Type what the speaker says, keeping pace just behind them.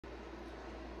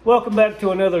Welcome back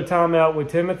to another Time Out with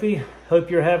Timothy.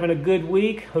 Hope you're having a good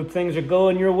week. Hope things are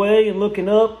going your way and looking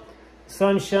up.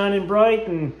 Sun's shining bright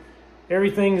and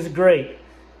everything's great.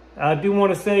 I do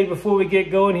want to say before we get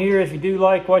going here, if you do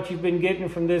like what you've been getting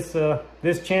from this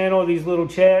channel, these little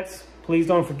chats, please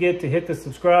don't forget to hit the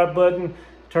subscribe button,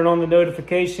 turn on the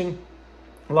notification,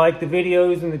 like the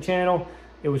videos and the channel.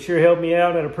 It would sure help me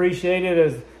out. I'd appreciate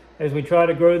it as we try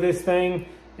to grow this thing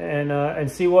and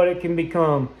see what it can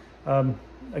become.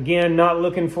 Again, not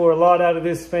looking for a lot out of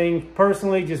this thing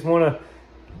personally. Just want to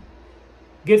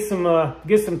get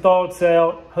some thoughts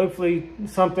out. Hopefully,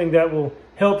 something that will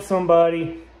help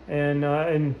somebody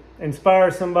and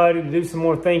inspire somebody to do some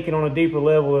more thinking on a deeper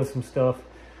level of some stuff.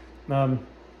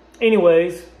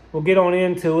 Anyways, we'll get on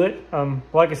into it.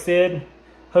 Like I said,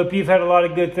 hope you've had a lot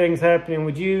of good things happening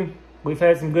with you. We've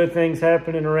had some good things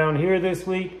happening around here this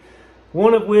week.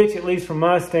 One of which, at least from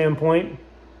my standpoint,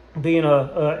 being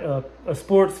a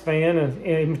sports fan,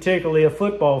 and particularly a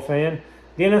football fan,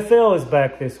 the NFL is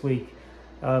back this week.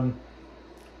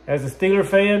 As a Steeler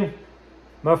fan,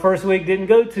 my first week didn't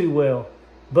go too well,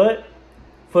 but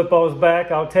football's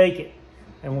back. I'll take it,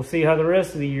 and we'll see how the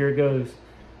rest of the year goes.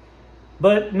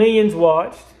 But millions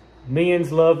watched,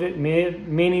 millions loved it.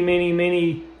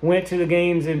 Many went to the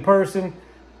games in person,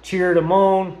 cheered them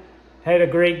on, had a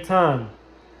great time.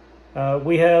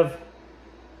 We have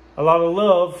a lot of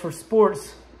love for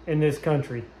sports in this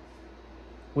country.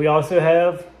 We also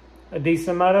have a decent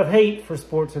amount of hate for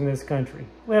sports in this country.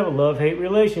 We have a love-hate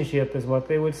relationship is what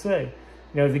they would say.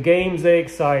 You know, the games, they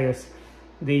excite us.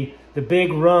 The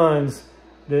big runs,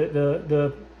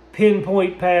 the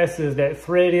pinpoint passes that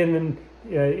thread in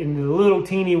the little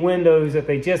teeny windows that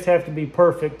they just have to be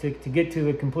perfect to get to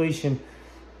the completion.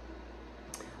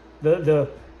 The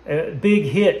big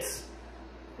hits,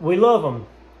 we love them.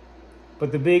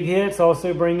 But the big hits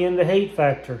also bring in the hate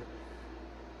factor.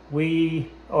 We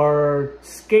are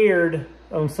scared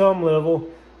on some level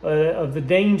of the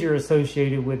danger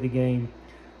associated with the game.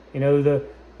 You know,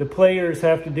 the players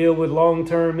have to deal with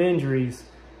long-term injuries.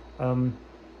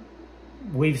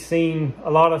 We've seen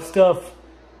a lot of stuff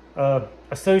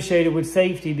associated with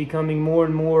safety becoming more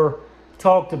and more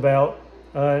talked about.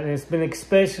 And it's been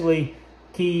especially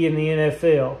key in the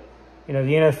NFL. You know,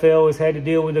 the NFL has had to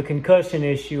deal with the concussion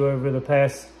issue over the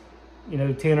past,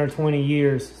 10 or 20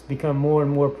 years. It's become more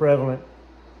and more prevalent.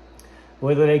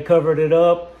 Whether they covered it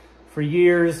up for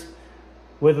years,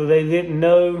 whether they didn't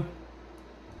know,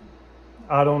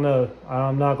 I don't know.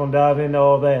 I'm not going to dive into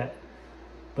all that.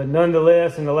 But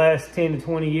nonetheless, in the last 10 to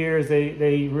 20 years,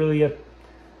 they really have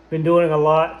been doing a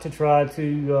lot to try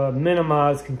to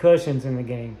minimize concussions in the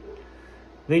game.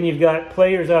 Then you've got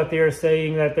players out there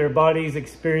saying that their bodies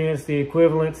experience the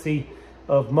equivalency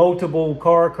of multiple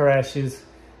car crashes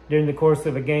during the course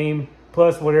of a game,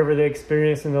 plus whatever they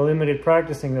experience in the limited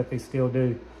practicing that they still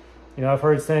do. You know, I've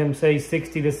heard some say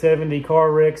 60 to 70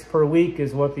 car wrecks per week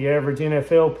is what the average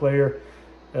NFL player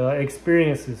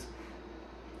experiences.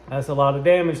 That's a lot of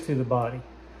damage to the body.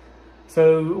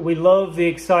 So we love the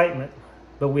excitement,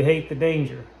 but we hate the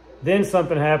danger. Then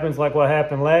something happens like what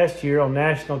happened last year on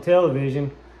national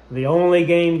television, the only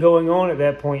game going on at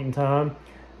that point in time,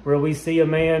 where we see a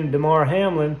man, Damar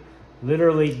Hamlin,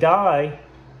 literally die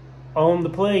on the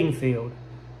playing field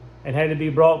and had to be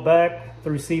brought back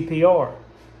through CPR.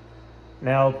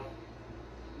 Now,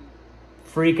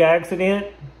 freak accident,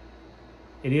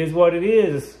 it is what it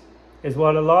is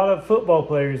what a lot of football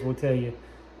players will tell you.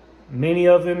 Many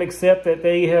of them accept that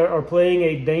they are playing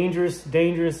a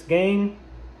dangerous game,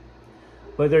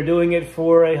 but they're doing it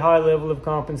for a high level of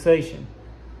compensation.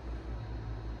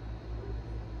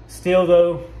 Still,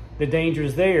 though, the danger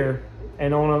is there,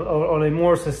 and on a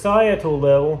more societal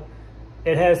level,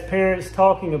 it has parents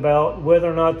talking about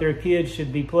whether or not their kids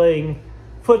should be playing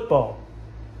football,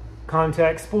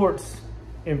 contact sports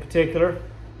in particular,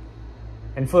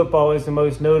 and football is the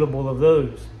most notable of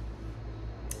those.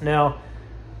 Now,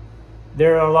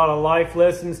 there are a lot of life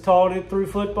lessons taught through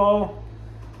football.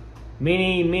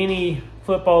 Many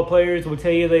football players will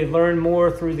tell you they've learned more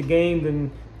through the game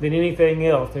than anything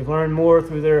else. They've learned more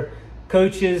through their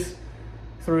coaches,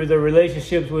 through their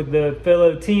relationships with the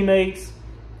fellow teammates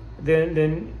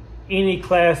than any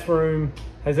classroom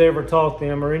has ever taught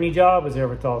them or any job has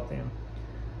ever taught them.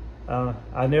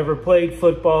 I never played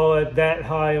football at that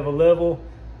high of a level.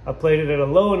 I played it at a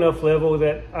low enough level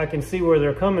that I can see where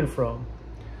they're coming from.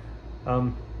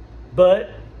 But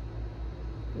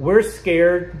we're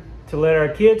scared to let our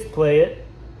kids play it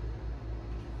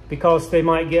because they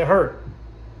might get hurt.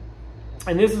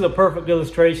 And this is a perfect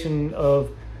illustration of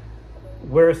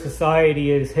where society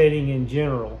is heading in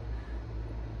general.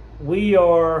 We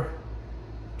are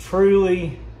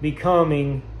truly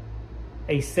becoming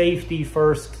a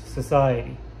safety-first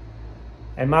society.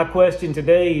 And my question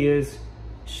today is,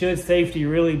 should safety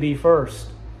really be first?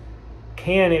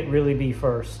 Can it really be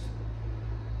first?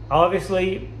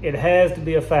 Obviously, it has to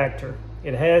be a factor.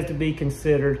 It has to be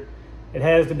considered. It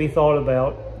has to be thought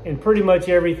about in pretty much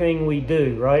everything we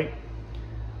do, right?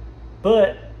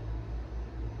 But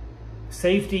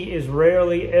safety is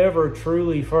rarely ever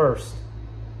truly first.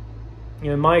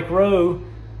 You know, Mike Rowe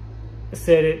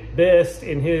said it best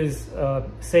in his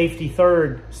safety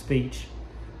third speech.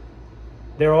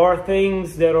 There are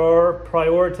things that are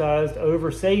prioritized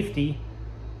over safety,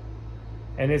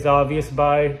 and it's obvious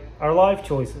by our life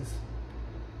choices.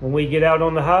 When we get out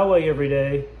on the highway every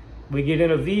day, we get in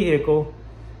a vehicle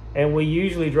and we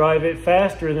usually drive it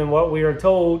faster than what we are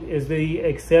told is the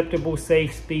acceptable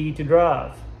safe speed to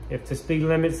drive. If the speed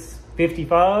limit's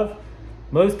 55,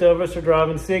 most of us are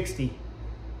driving 60,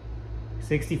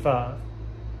 65,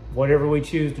 whatever we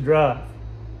choose to drive.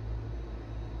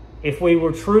 If we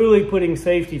were truly putting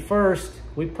safety first,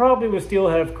 we probably would still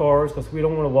have cars because we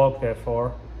don't want to walk that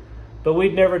far. But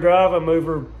we'd never drive them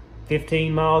over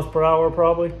 15 miles per hour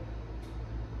probably,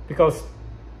 because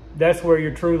that's where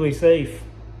you're truly safe.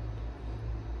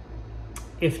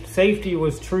 If safety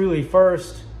was truly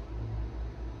first,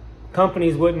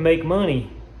 companies wouldn't make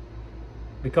money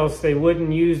because they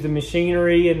wouldn't use the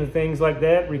machinery and the things like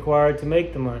that required to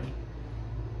make the money,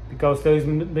 because those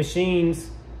machines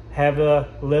have a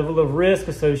level of risk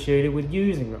associated with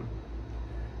using them.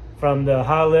 From the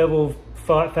high level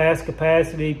fast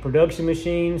capacity production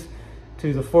machines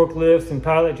to the forklifts and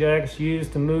pallet jacks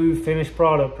used to move finished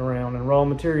product around and raw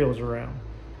materials around.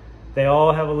 They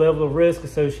all have a level of risk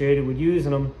associated with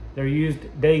using them. They're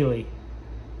used daily.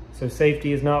 So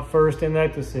safety is not first in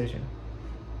that decision.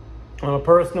 On a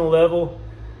personal level,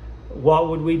 what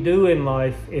would we do in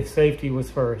life if safety was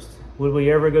first? Would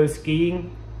we ever go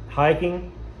skiing,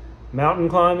 hiking, mountain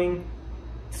climbing,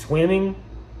 swimming,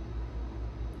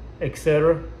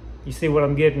 etc.? You see what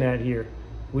I'm getting at here.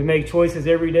 We make choices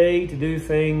every day to do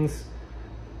things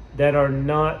that are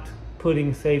not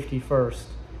putting safety first.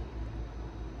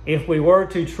 If we were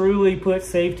to truly put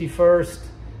safety first,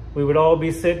 we would all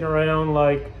be sitting around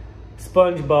like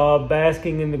SpongeBob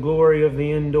basking in the glory of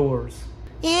the indoors.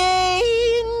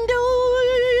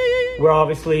 We're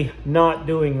obviously not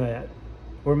doing that.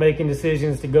 We're making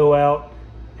decisions to go out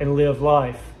and live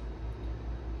life.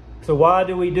 So why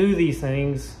do we do these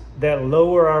things that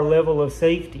lower our level of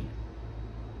safety?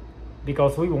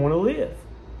 Because we want to live.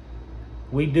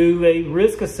 We do a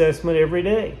risk assessment every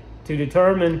day to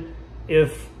determine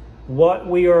if what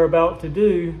we are about to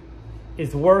do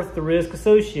is worth the risk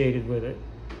associated with it.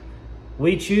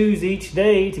 We choose each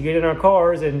day to get in our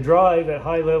cars and drive at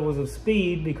high levels of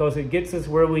speed because it gets us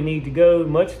where we need to go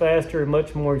much faster and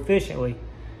much more efficiently.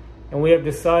 And we have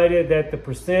decided that the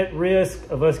percent risk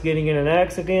of us getting in an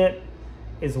accident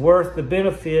is worth the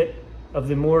benefit of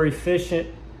the more efficient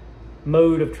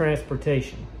mode of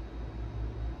transportation.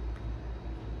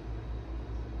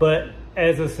 But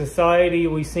as a society,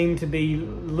 we seem to be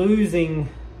losing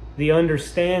the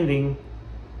understanding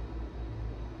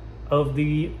of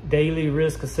the daily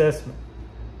risk assessment.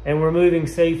 And we're moving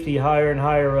safety higher and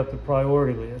higher up the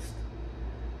priority list.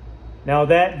 Now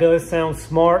that does sound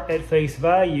smart at face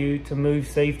value to move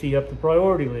safety up the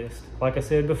priority list. Like I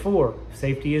said before,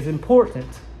 safety is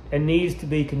important and needs to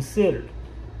be considered.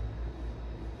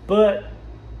 But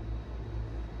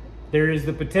there is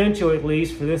the potential, at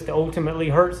least, for this to ultimately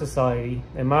hurt society,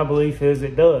 and my belief is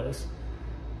it does.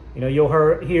 You know,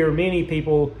 you'll hear many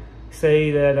people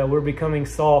say that we're becoming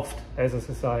soft as a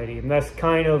society, and that's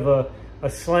kind of a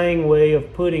slang way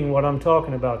of putting what I'm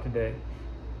talking about today.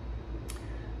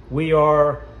 We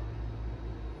are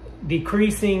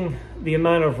decreasing the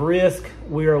amount of risk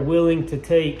we are willing to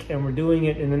take, and we're doing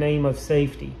it in the name of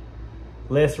safety.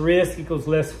 Less risk equals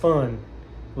less fun,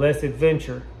 less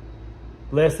adventure,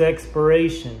 less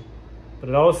exploration, but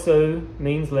it also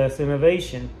means less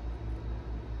innovation.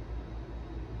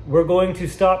 We're going to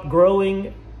stop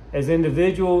growing as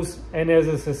individuals and as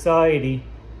a society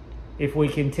if we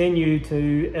continue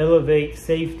to elevate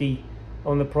safety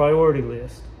on the priority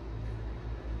list.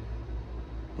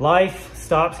 Life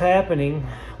stops happening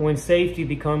when safety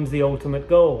becomes the ultimate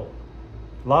goal.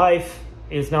 Life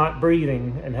is not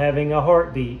breathing and having a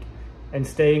heartbeat and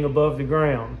staying above the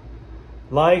ground.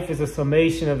 Life is a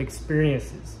summation of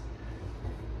experiences.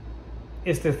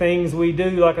 It's the things we do,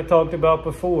 like I talked about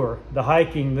before, the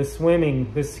hiking, the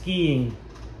swimming, the skiing,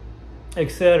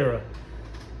 etc.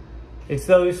 It's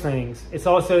those things. It's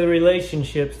also the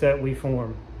relationships that we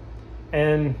form.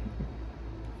 And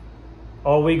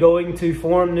are we going to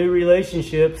form new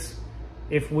relationships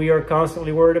if we are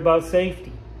constantly worried about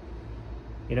safety.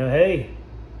 You know, hey,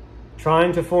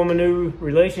 trying to form a new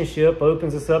relationship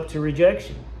opens us up to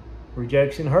rejection.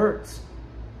 Rejection hurts.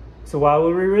 So why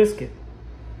would we risk it?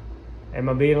 Am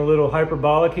I being a little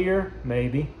hyperbolic here?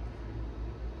 Maybe.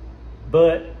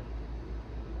 But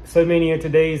so many of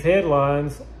today's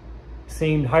headlines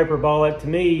seemed hyperbolic to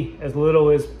me as little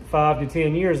as 5 to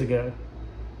 10 years ago.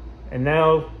 And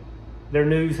now they're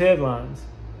news headlines.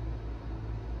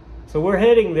 So we're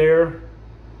heading there,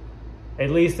 at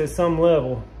least at some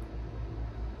level.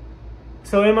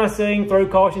 So am I saying throw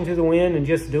caution to the wind and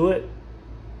just do it?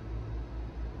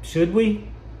 Should we?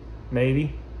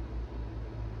 Maybe.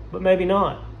 But maybe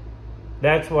not.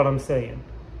 That's what I'm saying.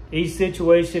 Each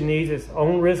situation needs its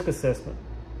own risk assessment.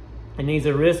 It needs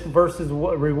a risk versus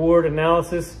reward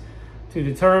analysis to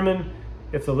determine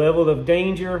if the level of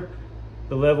danger,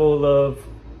 the level of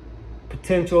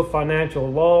potential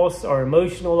financial loss or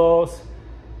emotional loss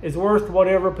is worth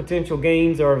whatever potential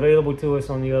gains are available to us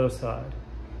on the other side.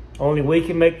 Only we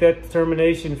can make that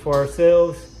determination for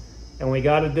ourselves, and we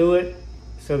got to do it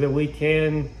so that we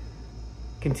can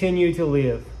continue to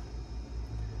live.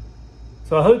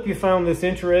 So I hope you found this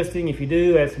interesting. If you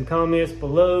do, add some comments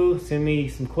below. Send me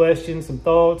some questions, some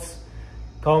thoughts.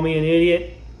 Call me an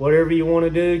idiot. Whatever you want to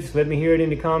do, just let me hear it in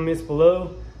the comments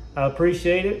below. I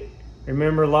appreciate it.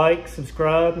 Remember, like,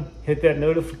 subscribe, hit that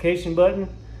notification button,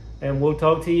 and we'll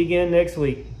talk to you again next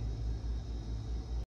week.